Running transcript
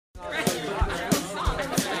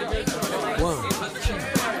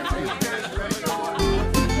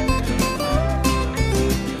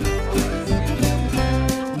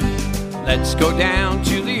Let's go down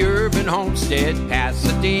to the urban homestead,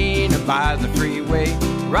 Pasadena by the freeway.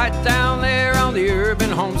 Right down there on the urban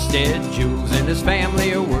homestead, Jules and his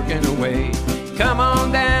family are working away. Come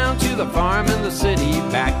on down to the farm in the city,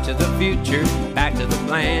 back to the future, back to the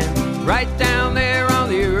plan. Right down there on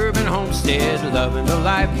the urban homestead, loving the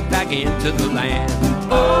life back into the land.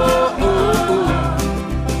 Oh, oh, oh,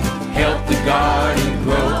 help the garden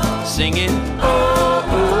grow. Singing, oh,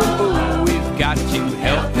 oh, oh, we've got to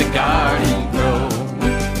help the garden grow.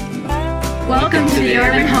 Welcome to the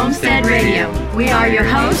Urban Homestead Radio. We are your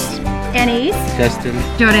hosts, Anise, Justin,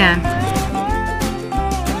 Jordan.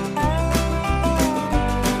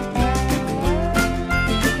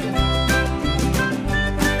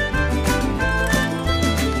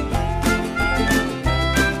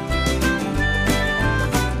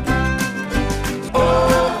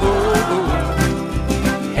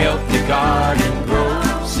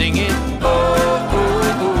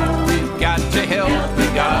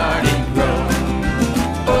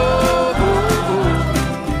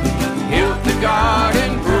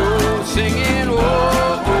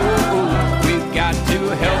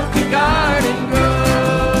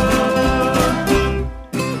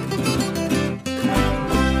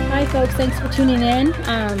 Thanks for tuning in.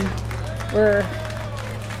 We're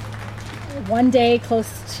one day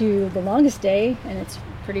close to the longest day, and it's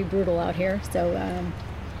pretty brutal out here. So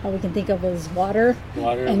all we can think of is water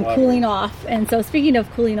and cooling off. And so speaking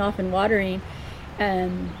of cooling off and watering,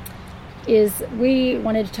 we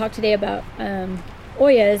wanted to talk today about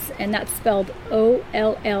Ollas, and that's spelled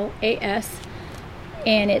O-L-L-A-S.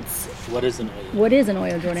 And it's... What is an Olla? What is an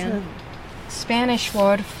Olla, Jordan? Spanish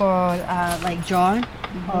word for like jar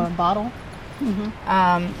or bottle.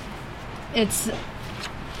 Mm-hmm. It's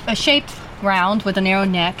a shaped round with a narrow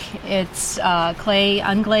neck. It's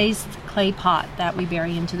unglazed clay pot that we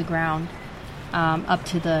bury into the ground up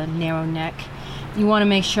to the narrow neck. You want to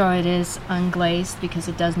make sure it is unglazed because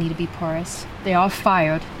it does need to be porous. They are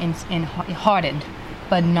fired and hardened,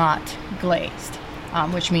 but not glazed,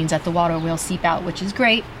 which means that the water will seep out, which is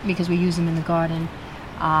great because we use them in the garden.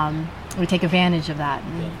 We take advantage of that.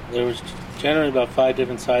 Yeah. There was generally about 5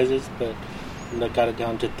 different sizes, but that got it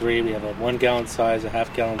down to 3. We have a 1 gallon size, a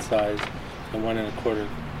half gallon size, and 1 1/4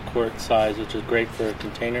 quart size, which is great for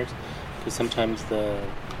containers because sometimes they're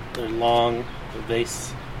long,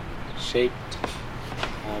 vase shaped.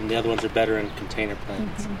 The other ones are better in container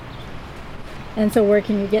plants. Mm-hmm. And so where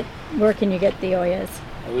can you get the Ollas?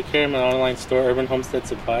 We carry them in an online store, Urban Homestead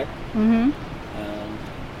Supply. Mm-hmm.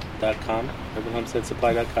 .com,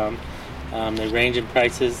 urbanhomesteadsupply.com. They range in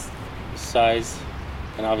prices, size,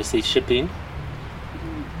 and obviously shipping.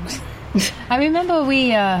 I remember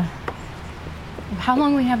how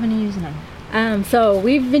long we have been using them? So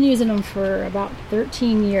we've been using them for about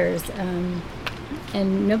 13 years, and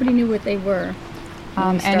nobody knew what they were.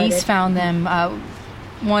 Anise found them.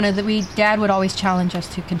 Dad would always challenge us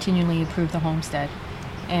to continually improve the homestead,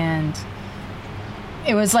 and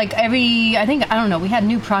it was like we had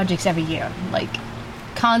new projects every year, like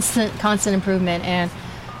constant improvement. And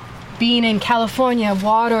being in California,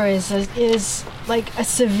 water is like a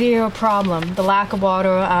severe problem. The lack of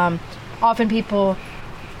water. Often people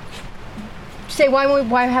say,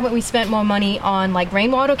 why haven't we spent more money on like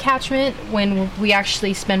rainwater catchment when we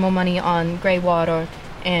actually spend more money on gray water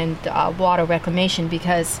and water reclamation?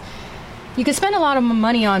 Because you could spend a lot of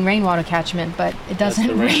money on rainwater catchment, but it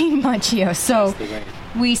doesn't rain much here. So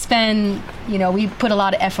we put a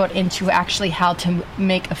lot of effort into actually how to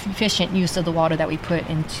make efficient use of the water that we put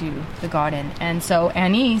into the garden. And so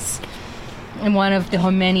Anise, in one of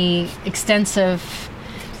her many extensive,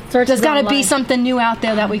 there's got to be something new out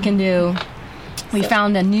there that we can do. We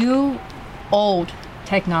found a new, old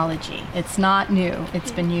technology. It's not new.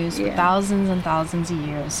 It's been used for thousands and thousands of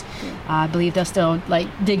years. I believe they're still like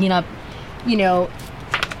digging up,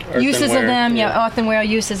 uses of them. Earthenware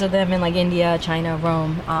uses of them in like India, China,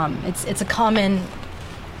 Rome. It's a common,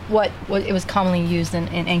 what it was commonly used in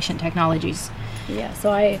ancient technologies. Yeah.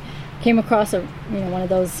 So I came across one of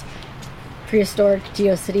those prehistoric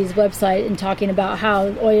GeoCities website and talking about how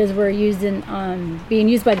Ollas were being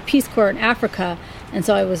used by the Peace Corps in Africa, and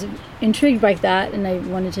so I was intrigued by that, and I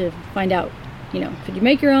wanted to find out, could you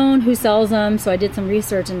make your own? Who sells them? So I did some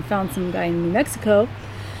research and found some guy in New Mexico,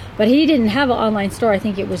 but he didn't have an online store. I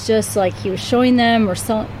think it was just like he was showing them or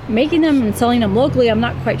making them and selling them locally. I'm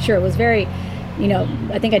not quite sure. It was very,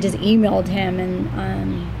 I think I just emailed him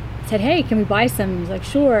and said, hey, can we buy some? He was like,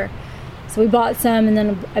 sure. So we bought some, and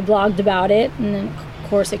then I blogged about it, and then of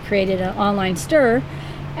course it created an online stir.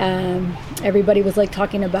 Everybody was like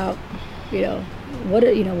talking about,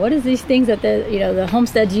 what is these things that the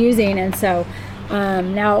homestead's using, and so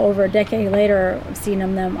now over a decade later, I've seen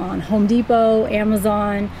them on Home Depot,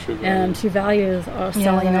 Amazon, and True Value are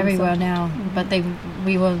selling them everywhere now. But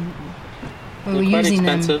we were quite using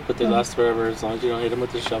expensive, them. but they last forever as long as you don't hit them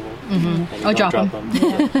with the shovel. And you Or don't drop them.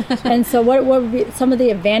 And so, what would be some of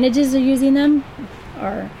the advantages of using them?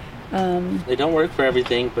 Are They don't work for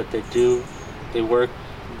everything, but they do. They work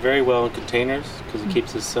very well in containers because it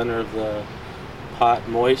keeps the center of the pot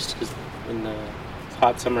moist. Because in the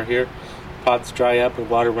hot summer here, pots dry up and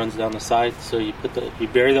water runs down the side. So you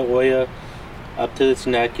bury the Oya up to its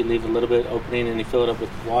neck. You leave a little bit opening, and you fill it up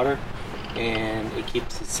with water, and it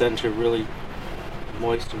keeps the center really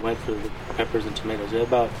moist and wet for the peppers and tomatoes. We have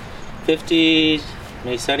about 50,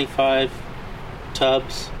 maybe 75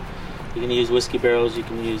 tubs. You can use whiskey barrels, you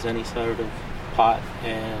can use any sort of pot,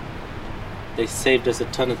 and they saved us a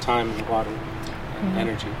ton of time and water and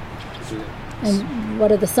energy to do that. and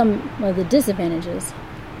what are some of the disadvantages?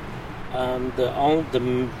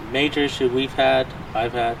 The major issue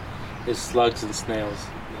I've had, is slugs and snails.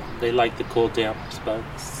 They like the cool, damp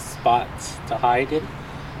spots to hide in.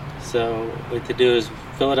 So what they do is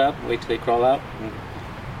fill it up, wait till they crawl out, and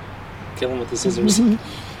kill them with the scissors.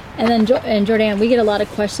 And then, Jordan, we get a lot of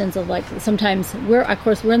questions of like, sometimes we're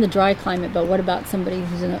in the dry climate, but what about somebody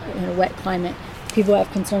who's in a wet climate? People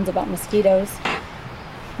have concerns about mosquitoes.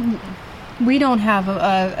 We don't have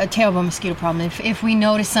a terrible mosquito problem. If we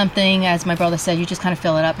notice something, as my brother said, you just kind of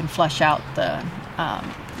fill it up and flush out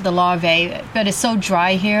the larvae. But it's so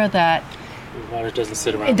dry here that The water doesn't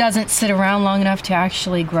sit around. it doesn't sit around long enough to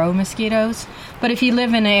actually grow mosquitoes. But if you live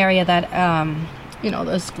in an area that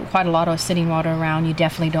there's quite a lot of sitting water around, you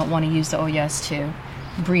definitely don't want to use the Oyas to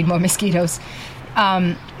breed more mosquitoes.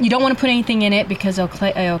 You don't want to put anything in it because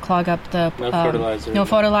it'll clog up the. No fertilizer. No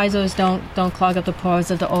fertilizers don't clog up the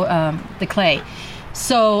pores of the clay.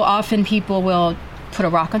 So often people will put a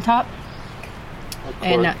rock on top.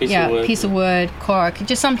 Piece of wood, cork,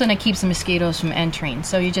 just something that keeps the mosquitoes from entering.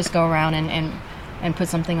 So you just go around and put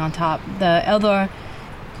something on top. The other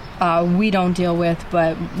we don't deal with,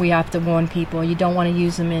 but we have to warn people. You don't want to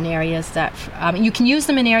use them in areas that you can use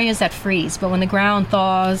them in areas that freeze, but when the ground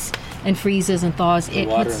thaws and freezes and thaws, the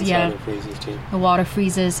water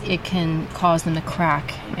freezes, it can cause them to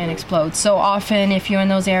crack and explode. So often, if you're in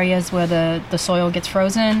those areas where the soil gets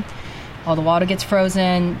frozen or the water gets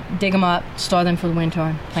frozen, dig them up, store them for the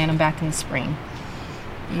winter, plant them back in the spring.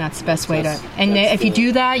 And that's the best way to. And if you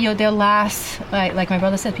do that, they'll last. Like my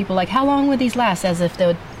brother said, people are like, how long would these last? As if they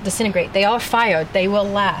would disintegrate. They are fired. They will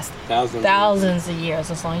last thousands of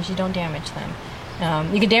years as long as you don't damage them.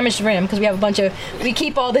 You can damage the rim because we have a bunch of. We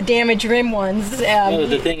keep all the damaged rim ones.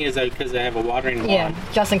 The thing is that because I have a watering wand. Yeah,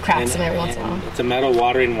 Justin cracks them every once in a while. It's a metal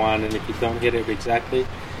watering wand, and if you don't hit it exactly,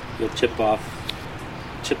 you'll chip off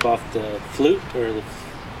the flute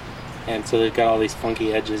and so they've got all these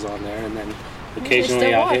funky edges on there, and then.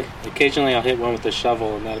 Occasionally I'll hit one with a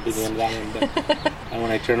shovel, and that'll be the end of that one. But and when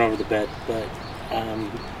I turn over the bed, but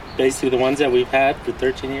basically the ones that we've had for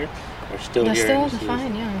 13 years are still here. They're still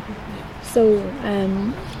fine, yeah. So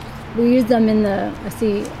we use them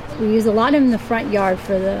we use a lot of them in the front yard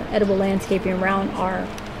for the edible landscaping around our.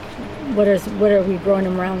 What are we growing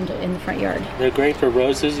them around in the front yard? They're great for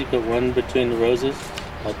roses. You put one between the roses,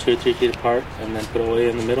 2 or 3 feet apart, and then put Oya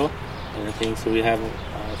in the middle. And I think so. We have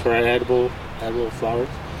for our edible flowers.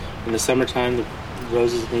 In the summertime, the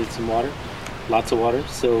roses need some water, lots of water.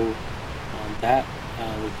 So we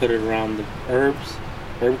put it around the herb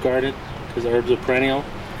garden, because herbs are perennial.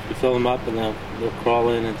 You fill them up and they'll crawl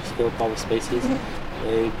in and just fill up all the spaces.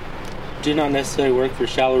 They do not necessarily work for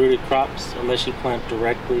shallow-rooted crops unless you plant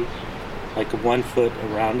directly, like 1 foot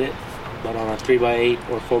around it. But on a 3x8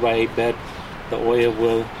 or 4x8 bed, the Oya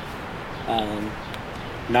will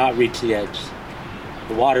not reach the edge.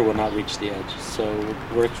 The water will not reach the edge, so it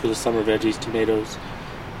works for the summer veggies, tomatoes.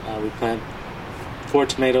 We plant 4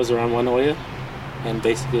 tomatoes around 1 Oya, and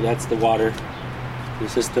basically that's the water, the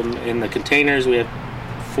system. In the containers, we have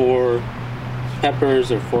 4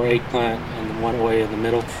 peppers or 4 eggplant and 1 Oya in the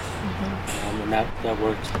middle, and that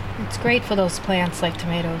works. It's great for those plants like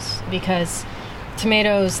tomatoes because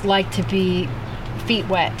tomatoes like to be feet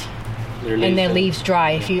wet and their leaves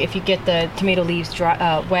dry. Yeah. If you get the tomato leaves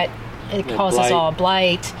dry, wet, it causes all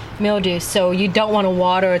blight, mildew. So you don't want to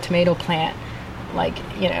water a tomato plant,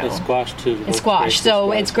 It's squash too. It's squash,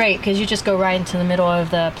 so it's great because you just go right into the middle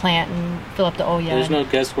of the plant and fill up the Oya. There's no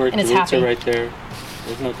guesswork. And the roots are right there.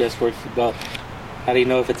 There's no guesswork about how do you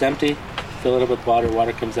know if it's empty? Fill it up with water.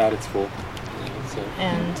 Water comes out, it's full.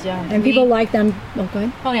 And people like them. Oh, go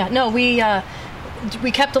ahead. Oh yeah, no, we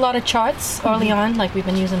kept a lot of charts early on, like we've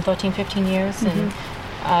been using 13, 15 years, and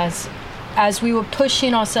as we were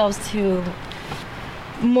pushing ourselves to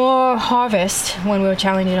more harvest when we were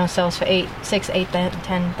challenging ourselves for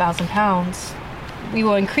 10,000 pounds, we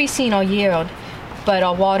were increasing our yield, but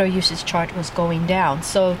our water usage chart was going down.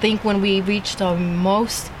 So I think when we reached our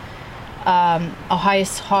our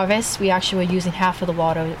highest harvest, we actually were using half of the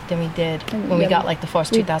water than we did when we got like the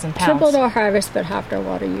first 2,000 pounds. Tripled our harvest, but halved our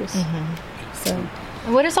water use. So,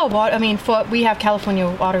 what is our water? I mean, we have California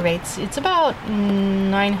water rates. It's about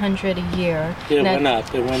 $900 a year. Yeah,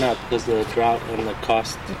 it went up because of the drought and the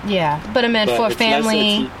cost. Yeah, but I meant for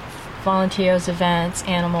family, it's volunteers, events,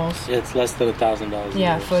 animals. It's less than $1,000.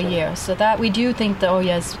 Yeah, for a year. So that we do think the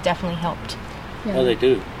Oyas definitely helped. yeah. Oh, they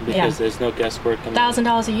do, because there's no guesswork.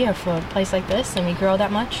 $1,000 a year for a place like this, and we grow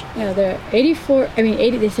that much. Yeah, they're 84. I mean,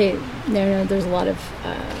 80. They say there's a lot of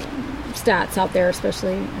stats out there,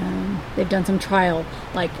 especially they've done some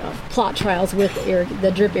plot trials with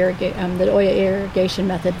the drip irrigation, the Oya irrigation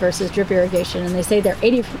method versus drip irrigation, and they say they're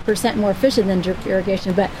 80% more efficient than drip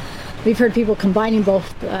irrigation. But we've heard people combining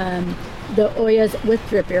both the Oyas with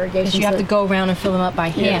drip irrigation. Because you have to go around and fill them up by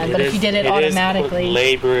hand, but if you did it automatically, is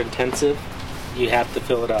labor intensive. You have to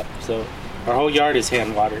fill it up. So our whole yard is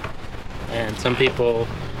hand watered, and some people,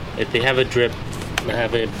 if they have a drip, put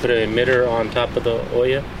an emitter on top of the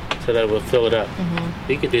Oya so that it will fill it up.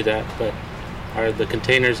 You could do that, but the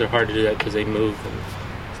containers are hard to do that because they move.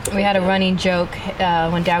 We had a running joke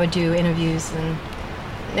when Dad would do interviews, and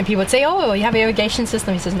people would say, "Oh, you have an irrigation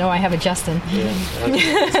system?" He says, "No, I have a Justin." Yeah,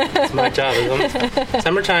 that's my job.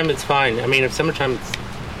 Summertime, it's fine. I mean, if summertime, it's a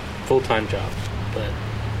full-time job, but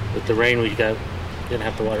with the rain, we didn't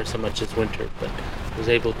have to water so much this winter, but I was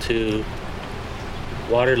able to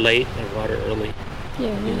water late and water early.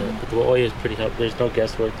 Yeah. But the Oya is pretty helpful. There's no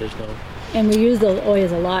guesswork. And we use the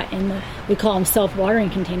Oyas a lot, we call them self-watering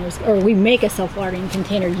containers, or we make a self-watering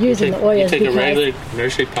container using the Oyas. You take a regular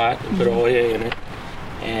nursery pot and put Oya in it,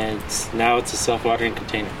 and now it's a self-watering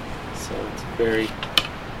container. So it's very,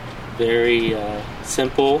 very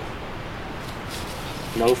simple,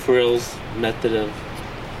 no frills method of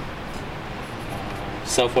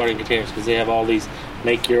self-watering containers, because they have all these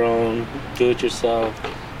make your own, do it yourself,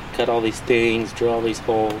 cut all these things, drill all these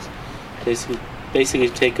holes. Basically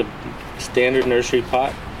take a standard nursery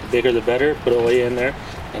pot, the bigger the better, put Oya in there,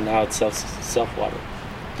 and now it's self-water.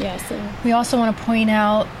 Yeah, so we also want to point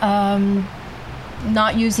out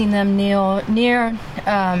not using them near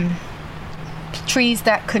trees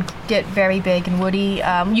that could get very big and woody.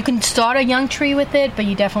 You can start a young tree with it, but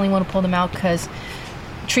you definitely want to pull them out because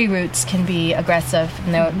tree roots can be aggressive,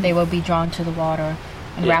 and they will be drawn to the water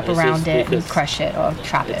and wrap around it and crush it or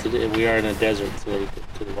trap it. We are in a desert, so they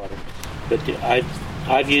get to the water. But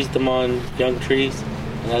I've used them on young trees,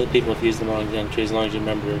 and other people have used them on young trees, as long as you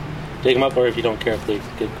remember to dig them up, or if you don't care if they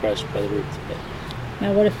get crushed by the roots. But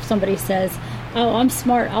now, what if somebody says, "Oh, I'm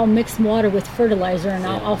smart. I'll mix water with fertilizer, and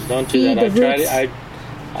I'll don't feed do that. the roots." Tried it.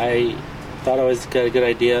 I thought I was got a good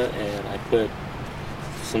idea, and I put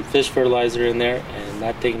some fish fertilizer in there, and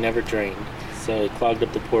that thing never drained. So it clogged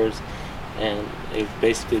up the pores, and it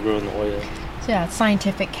basically ruined the Oya. So yeah, it's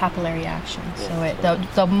scientific capillary action. So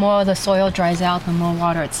the more the soil dries out, the more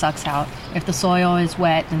water it sucks out. If the soil is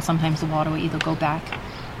wet, then sometimes the water will either go back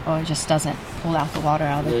or it just doesn't pull out the water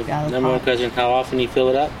out of the pot. Number one question, how often you fill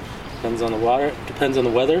it up? Depends on the water, depends on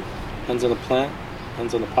the weather, depends on the plant,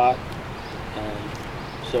 depends on the pot.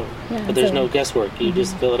 But there's no guesswork. You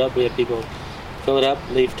just fill it up. We have people fill it up,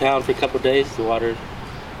 leave town for a couple of days, the water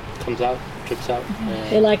comes out, drips out.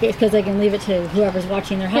 They like it because they can leave it to whoever's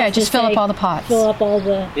watching their house. Yeah, just fill up all the pots. Fill up all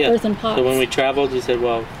the earthen pots. So when we traveled, you said,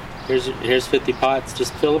 well, here's 50 pots.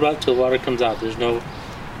 Just fill it up till the water comes out. There's no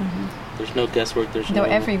guesswork. They're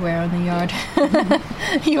everywhere in the yard.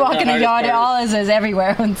 You walk in the yard, all is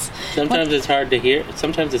everywhere. Sometimes it's hard to hear.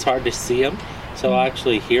 Sometimes it's hard to see them. So I'll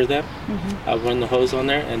actually hear them. I'll run the hose on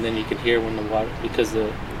there, and then you can hear when the water, because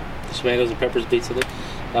the tomatoes and peppers beets of it,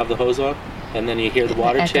 I have the hose on, and then you hear the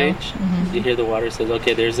water change. You hear the water says,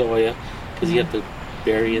 okay, there's the Oya, because you have to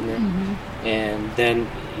bury in there. And then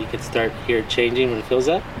you can start hear it changing when it fills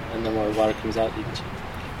up, and then when the water comes out, you can change.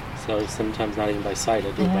 So sometimes not even by sight,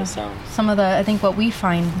 I do it by sound. I think what we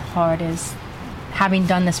find hard is, having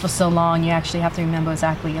done this for so long, you actually have to remember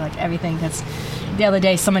exactly like everything. That's the other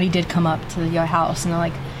day somebody did come up to your house and they're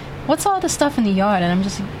like, "What's all the stuff in the yard?" And I'm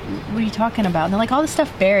just like, "What are you talking about?" And they're like, "All the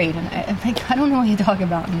stuff buried." And I'm like, "I don't know what you're talking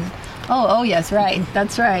about." And, oh yes, right,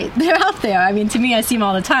 that's right. They're out there. I mean, to me, I see them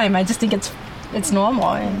all the time. I just think it's normal,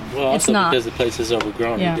 and it's not. Because the place is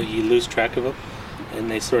overgrown. Yeah. You lose track of them,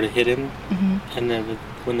 and they sort of hidden. And then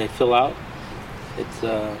when they fill out, it's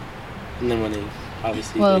and then when they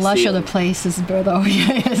obviously. Well, the they lush see of the them. place is where the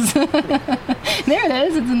Oya is. There it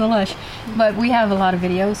is. It's in the lush. But we have a lot of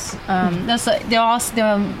videos.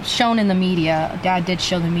 They're shown in the media. Dad did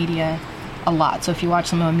show the media a lot. So if you watch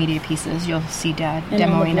some of the media pieces, you'll see Dad And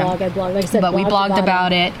on the demoing them. blog, I blogged, like I said, But we blogged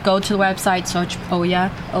about it. it. Go to the website, search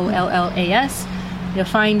Oya, OLLAS. You'll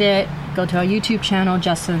find it. Go to our YouTube channel.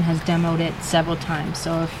 Justin has demoed it several times.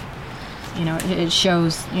 So if it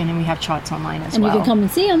shows, we have charts online as And well. you can come and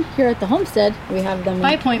see them here at the homestead. We have them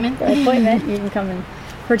By appointment. By appointment. You can come and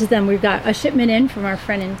purchase them. We've got a shipment in from our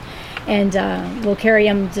friend, and we'll carry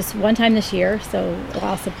them just one time this year, so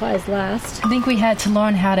while supplies last. I think we had to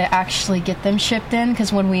learn how to actually get them shipped in,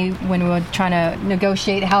 because when we were trying to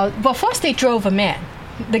negotiate first they drove them in.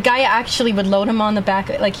 The guy actually would load them on the back,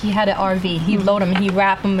 like he had an RV. He'd load them, he'd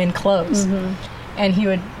wrap them in clothes, and we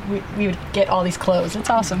would get all these clothes. It's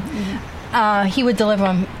awesome. He would deliver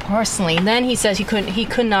them personally. And then he says he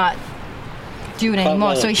could not do it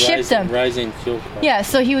anymore, so he shipped them. Rising fuel costs. Yeah,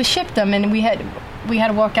 so he would ship them, and we had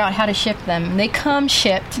to work out how to ship them. They come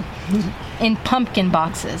shipped in pumpkin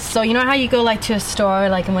boxes. So you know how you go like to a store,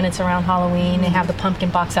 like when it's around Halloween, they have the pumpkin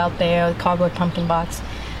box out there, the cardboard pumpkin box.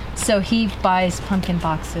 So he buys pumpkin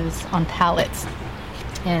boxes on pallets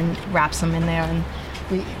and wraps them in there,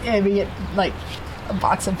 and we get like a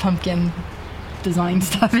box of pumpkin design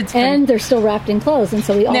stuff. It's And they're still wrapped in clothes, and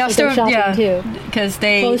so we also go shopping too. because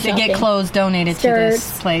they Clothes get shopping. clothes donated to Skirts.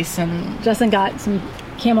 this place, and Justin got some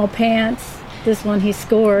camo pants. This one he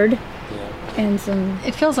scored, Yeah. and some.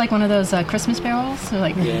 it feels like one of those Christmas barrels. So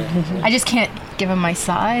like, Yeah. I just can't give them my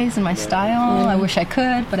size and my style. I wish I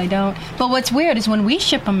could, but I don't. But what's weird is when we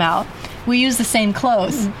ship them out, we use the same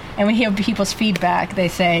clothes, and we hear people's feedback. They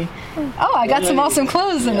say, "Oh, I got some awesome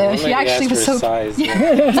clothes in there." She actually was so. Size,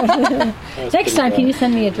 Next time, can you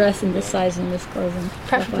send me a dress in this size and this clothing?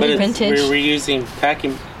 Preferably But it's, vintage. we're reusing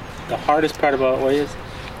packing. The hardest part about Oyas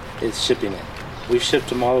is shipping it. We've shipped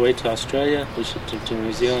them all the way to Australia. We shipped them to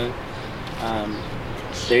New Zealand.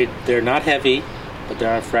 They're not heavy, but they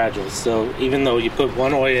are fragile. So even though you put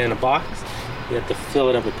one Oya in a box, you have to fill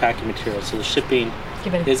it up with packing material. So the shipping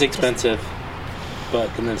is expensive,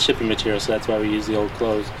 but then the shipping material. So that's why we use the old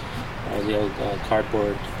clothes, the old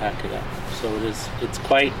cardboard to pack it up. So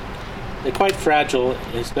they're quite fragile,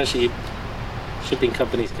 especially. Shipping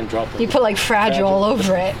companies can drop them. You put like fragile all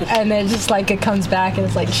over it, and then just like it comes back and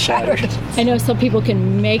it's like shattered. I know some people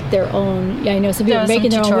can make their own. Yeah, I know some people are There are making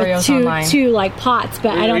some their own with tutorials online. two like pots,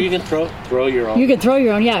 but I Or don't. you can throw your own. You could throw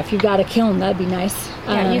your own. Yeah, if you've got a kiln, that'd be nice.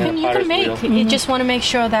 Yeah, you potter's can make. wheel. You just want to make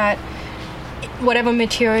sure that whatever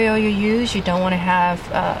material you use, you don't want to have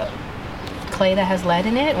clay that has lead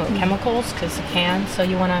in it or chemicals, because it can. So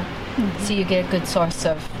you want to see you get a good source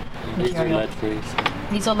of These are material. lead-free.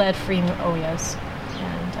 These are lead-free Oyas,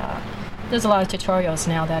 and there's a lot of tutorials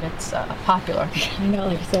now that it's popular. I know,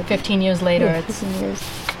 like I said, 15 years later, yeah, it's 15 years.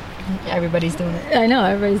 everybody's doing it. I know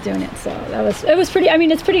everybody's doing it, so it was pretty. I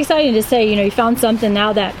mean, it's pretty exciting to say. You found something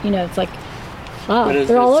now that it's like, wow, But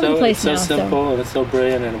they're all over so, the place it's so now. simple and it's so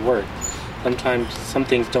brilliant and it works. Sometimes some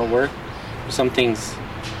things don't work. Some things,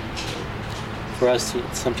 for us,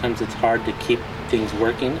 sometimes it's hard to keep things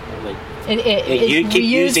working. Like We keep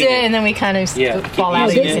use using it, it. and then we kind of keep fall out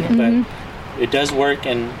of using using it, it. but it does work,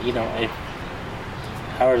 and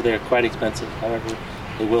however, they're quite expensive. However,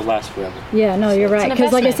 they will last forever. Yeah, no, you're it's right. an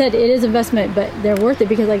Because, like I investment. said, it is investment, but they're worth it.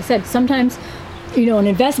 Because, like I said, sometimes, an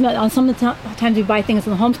investment on some of the times we buy things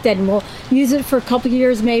on the homestead and we'll use it for a couple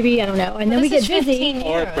years, maybe, I don't know, and then we This get is busy 15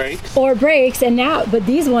 Or years. it breaks. or it breaks. And now, but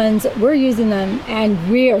these ones, we're using them,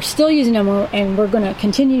 and we are still using them, and we're going to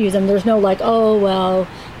continue to use them. There's no like, oh well,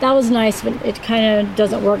 that was nice, but it kind of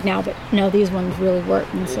doesn't work now. But no, these ones really work,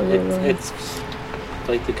 and so we're really. It's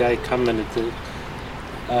like the guy commented to.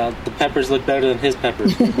 The peppers look better than his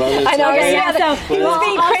peppers. Well, I know. Okay, Yeah, yeah, so he was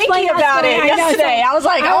being I'll explain cranky that about story. it I know, yesterday. so I was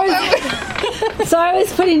like, So I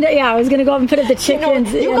was putting, I was going to go up and put up the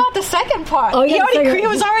chickens. you got the second part. Oh, he yeah, the second-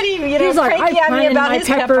 was already, He was like, cranky I at me planted about my his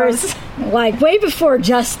peppers. like way before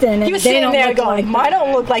Justin. And He was they sitting don't there look going, like mine that.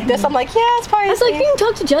 don't look like this. I'm like, yeah, it's probably I was the like, same. you can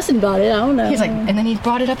talk to Justin about it. I don't know. He's like, and then he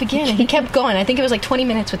brought it up again, and he kept going. I think it was like 20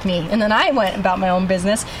 minutes with me, and then I went about my own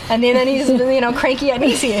business, and then he's cranky at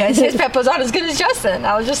Nisi. His peppers aren't as good as Justin.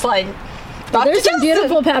 I was just like, there's some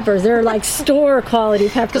beautiful peppers. They're like store quality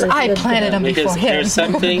peppers. because I planted them Because before him. there's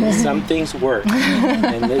some things work,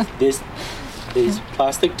 and these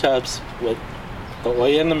plastic tubs with the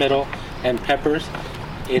oil in the middle and peppers,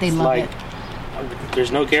 it's They love like it.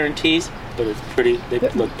 there's no guarantees, but it's pretty. They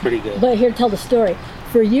look pretty good. But here, tell the story.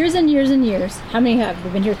 For years and years and years, how many have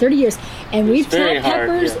we've been here? 30 years, and we've very planted hard,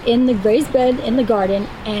 peppers yeah. in the raised bed in the garden,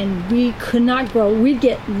 and we could not grow. We'd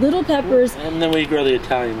get little peppers. And then we grow the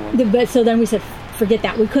Italian one. But so then we said, forget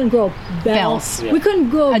that. We couldn't grow Bells. We couldn't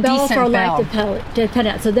grow A bell for decent our life bell.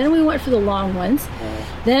 dependent. So then we went for the long ones.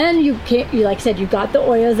 Then you like I said, you got the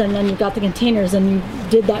Oyas, and then you got the containers, and you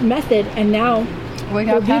did that method, and now We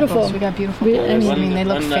got they're beautiful. beautiful. We got beautiful. We- peppers. I I mean, they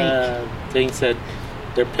look one, fake. thing said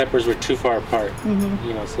their peppers were too far apart. You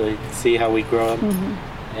know, so they could see how we grow them,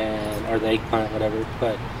 or the eggplant, whatever.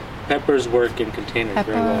 But peppers work in containers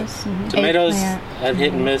very well. Peppers, Tomatoes, eggplant. I've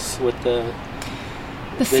hit and miss with the.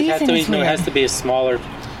 The It has season to be, is no, it weird. has to be a smaller,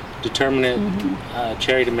 determinate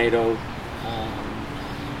cherry tomato.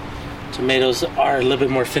 Tomatoes are a little bit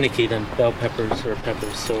more finicky than bell peppers or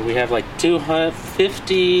peppers. So we have like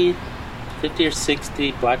 250 or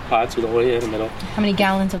 60 black pots with oil in the middle, How many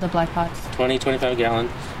gallons of the black pots? 20, 25 gallon,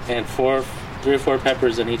 and 3 or 4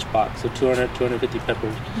 peppers in each box. So 200, 250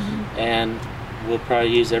 peppers. And we'll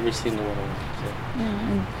probably use every single one of them. So.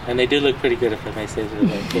 And they do look pretty good, if I may say so.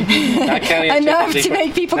 Not counting the Enough chickens to before-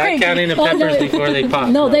 make people not crazy. counting the Oh, peppers no. before they pop.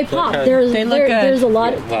 No, they Don't pop. count- They look good. There's a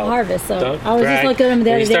lot Yeah, well, to harvest. So don't I was brag. just looking at them the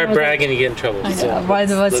When other you day. start I was like, bragging, you get in trouble. So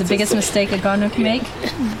What's the let's biggest just say- mistake a gardener can make?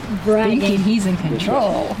 bragging. Thinking he's in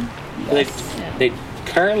control. They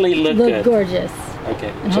currently look Look good. gorgeous. Okay,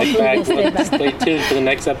 hopefully check back. they'll stay back. Stay tuned for the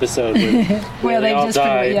next episode. Where Well, they they all just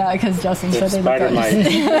died. because Justin said with they look spider good. mites.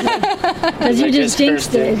 Because you I just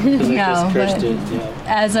jinxed cursed it. 'Cause I No, just cursed but- it. Yeah.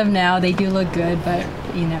 As of now, they do look good, but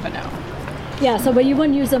you never know. Yeah, so but you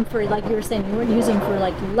wouldn't use them for, like you were saying, you wouldn't use them for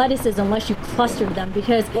like lettuces unless you clustered them,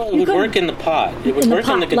 because Well, it you would couldn't- work in the pot. It would in work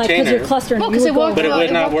in the pot, like because container, you're clustering. Well, you 'cause would it go- won't but it Well, would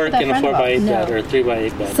it not worked work with in that a friend 4x8 of bed ours. or a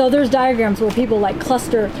 3x8 bed. So there's diagrams where people like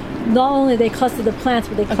cluster. Not only they cluster the plants,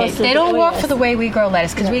 but they Okay, cluster. they the don't work Oyas. for the way we grow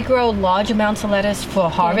lettuce, because we grow large amounts of lettuce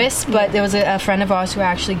for harvest. But there was a friend of ours who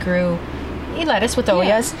actually grew lettuce with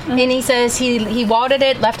Oyas, and he says he watered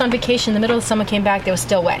it, left on vacation in the middle of the summer, came back, they were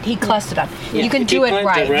still wet. He clustered them. You can If do it plant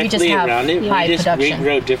right. You just directly have around it, high we just production.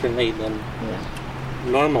 regrow differently than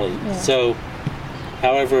normally. So,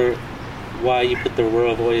 however, why you put the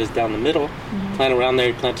row of Oyas down the middle, plant around there,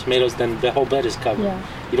 you plant tomatoes, then the whole bed is covered. Yeah.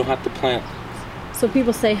 You don't have to plant. So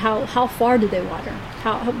people say, how far do they water?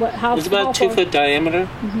 How It's about how 2 foot diameter,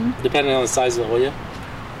 depending on the size of the Oya.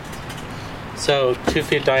 So 2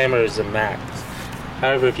 feet diameter is the max.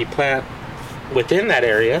 However, if you plant within that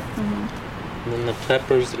area, and then the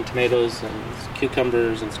peppers and tomatoes and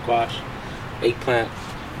cucumbers and squash, eggplant,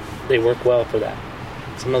 they work well for that.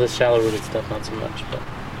 Some of the shallow rooted stuff, not so much. But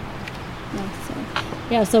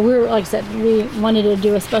Yeah, so we were, like I said, we wanted to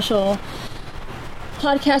do a special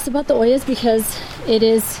podcast about the Oyas because it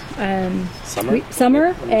is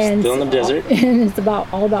summer, and still in the desert. and it's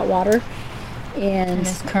all about water, And and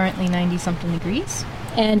it's currently 90-something degrees.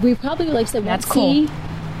 we probably, like I said, won't That's cool. see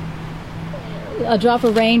a drop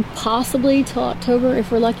of rain possibly till October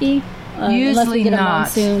if we're lucky. Unless we Usually get a not.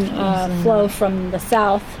 monsoon flow from the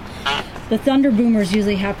south. The thunder boomers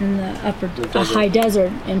usually happen in the desert. high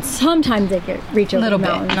desert, and sometimes they reach A over little the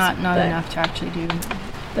bit, mountains. not but- enough to actually do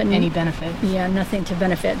but any benefit. Yeah, nothing to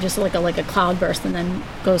benefit, just like a cloud burst and then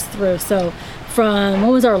goes through. So, from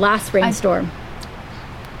what was our last rainstorm?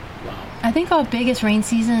 I think our biggest rain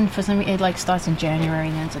season, for some reason, it starts in January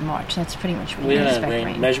and ends in March. That's pretty much when We we had expect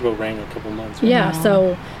rain. measurable rain in a couple months. Right? Yeah,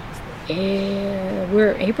 so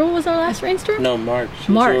April was our last rainstorm. No, March. 'Cause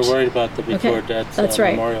March. We were worried about the before Okay, that's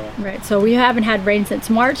right. Memorial. Right. So we haven't had rain since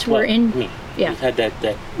March. We're in yeah. We've had that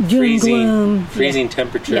June gloom. freezing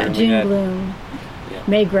temperature. Yeah, and we June had, gloom, Yeah.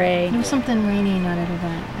 May gray. There was something rainy not at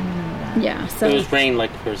event. I remember that. Yeah, so It was rain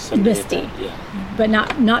like for Sunday. Misty. event, Yeah. but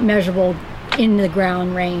not measurable in the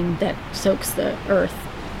ground rain that soaks the earth.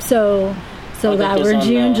 So Oh, that was we're on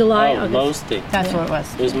June, the- July, oh, August. Most thing. That's what it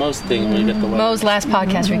was. It was most thing when we got the weather. Mo's last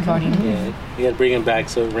podcast recording. Yeah, you got to bring him back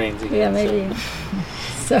so it rains again. Yeah, maybe.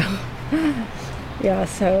 So, yeah.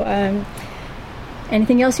 So,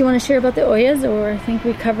 anything else you want to share about the Oyas, or I think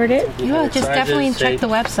we covered it? Yeah, just Sizes, definitely check shapes. the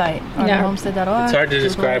website, Yeah. urbanhomestead.org. It's hard to Google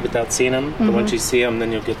describe it. without seeing them, but once you see them,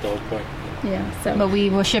 then you'll get the whole point. Yeah. So, But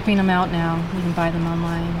we're shipping them out now. You can buy them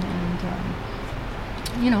online, and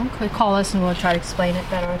could call us and we'll try to explain it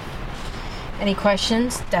better. Any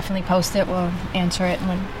questions? Definitely post it. We'll answer it.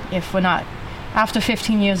 If we're not, after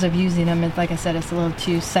 15 years of using them, like I said, it's a little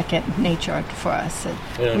too second nature for us.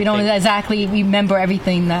 We don't exactly remember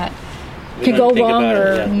everything that We Could don't go think wrong about it,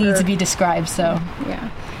 or- yeah. needs to be described. So yeah.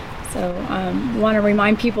 So, want to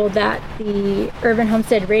remind people that the Urban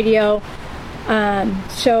Homestead Radio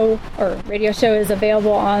show is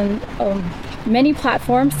available on many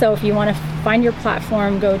platforms. So if you want to find your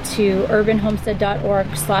platform, go to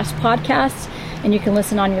urbanhomestead.org/podcast, and you can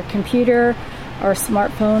listen on your computer or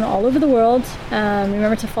smartphone all over the world.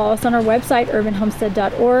 Remember to follow us on our website,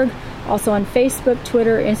 urbanhomestead.org, also on Facebook,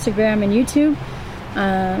 Twitter, Instagram, and YouTube.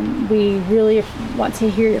 We really want to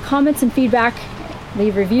hear your comments and feedback.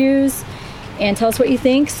 Leave reviews and tell us what you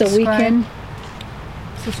think so we can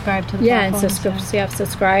subscribe to the platform. And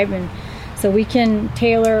subscribe, and so we can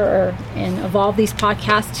tailor and evolve these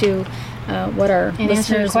podcasts to what our and listeners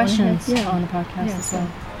answer your questions want to on the podcast as well.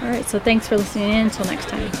 All right, so thanks for listening in. Until next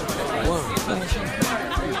time.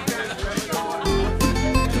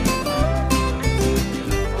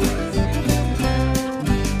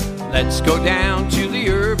 Let's go down to the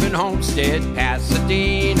urban homestead,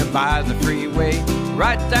 Pasadena by the freeway.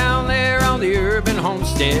 Right down there on the urban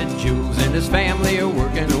homestead, Jules and his family are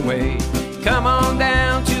working away. Come on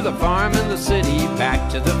down to the farm in the city, back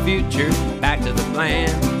to the future, back to the plan.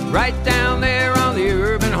 Right down there on the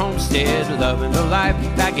urban homestead, loving the life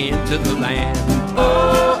back into the land.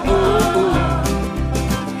 Oh, oh,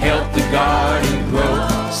 oh, help the garden grow,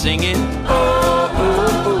 singing, oh,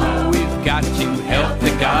 oh, oh, we've got to help the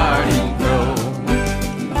garden grow.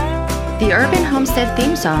 The Urban Homestead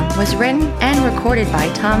theme song was written and recorded by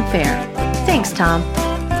Tom Fair. Thanks, Tom.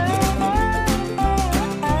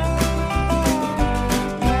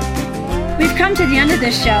 We've come to the end of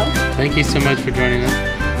this show. Thank you so much for joining us.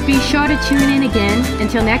 Be sure to tune in again.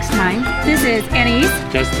 Until next time, This is Anais,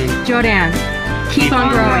 Justin, Jordan. Keep on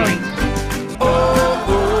growing. Oh,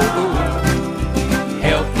 oh, oh,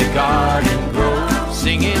 help the garden grow,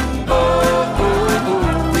 singing, oh, oh,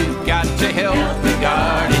 oh, we've got to help the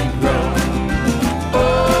garden grow.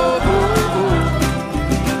 Oh, oh, oh,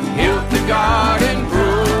 help the garden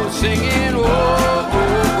grow, singing, oh, oh,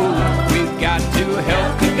 oh, we've got to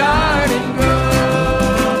help the garden grow.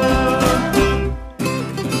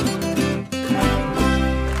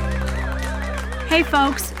 Hey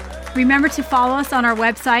folks, remember to follow us on our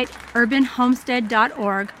website,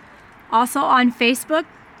 urbanhomestead.org, also on Facebook,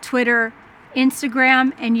 Twitter,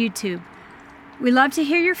 Instagram, and YouTube. We love to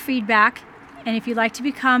hear your feedback, and if you'd like to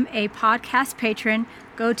become a podcast patron,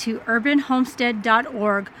 go to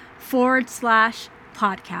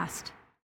urbanhomestead.org/podcast.